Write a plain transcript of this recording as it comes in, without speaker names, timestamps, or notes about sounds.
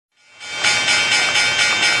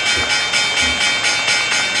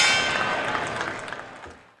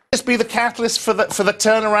this be the catalyst for the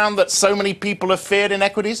turnaround that so many people have feared in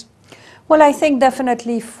equities? Well, I think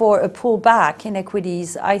definitely for a pullback in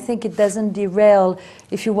equities, I think it doesn't derail,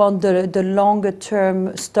 if you want, the longer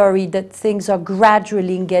term story that things are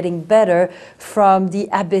gradually getting better from the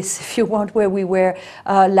abyss, if you want, where we were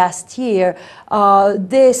last year.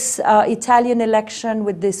 This Italian election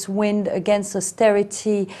with this win against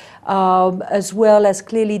austerity, as well as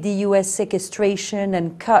clearly the US sequestration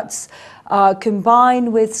and cuts,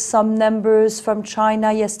 combined with some numbers from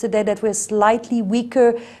China yesterday that were slightly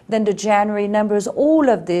weaker than the January numbers, all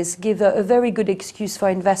of this give a very good excuse for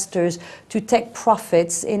investors to take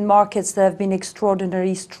profits in markets that have been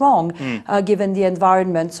extraordinarily strong, given the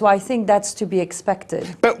environment. So I think that's to be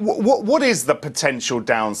expected. But what is the potential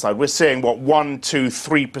downside? We're seeing, what, 1%,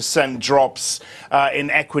 2%, 3% drops in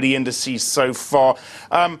equity indices so far.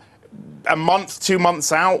 A month, 2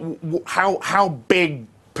 months out, how big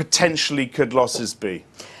potentially could losses be?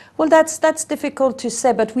 Well, that's difficult to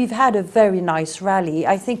say, but we've had a very nice rally.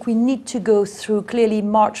 I think we need to go through. Clearly,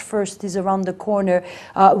 March 1st is around the corner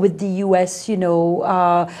with the US,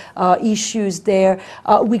 issues there.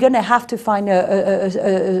 We're going to have to find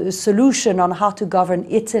a solution on how to govern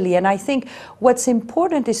Italy. And I think what's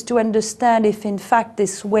important is to understand if, in fact,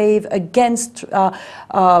 this wave against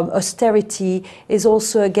austerity is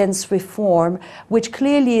also against reform, which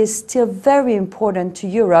clearly is still very important to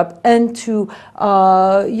Europe and to,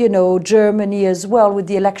 Germany as well, with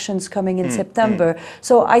the elections coming in September.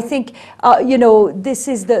 So I think, this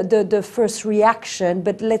is the first reaction,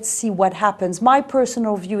 but let's see what happens. My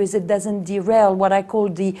personal view is it doesn't derail what I call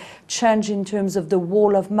the change in terms of the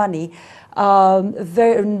wall of money.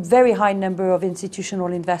 Very high number of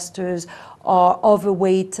institutional investors are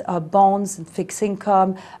overweight bonds and fixed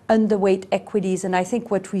income, underweight equities. And I think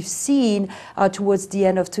what we've seen towards the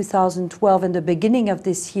end of 2012 and the beginning of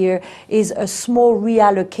this year is a small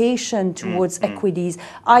reallocation towards equities.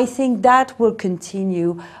 I think that will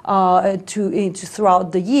continue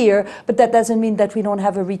throughout the year, but that doesn't mean that we don't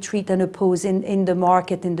have a retreat and a pause in the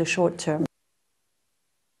market in the short term.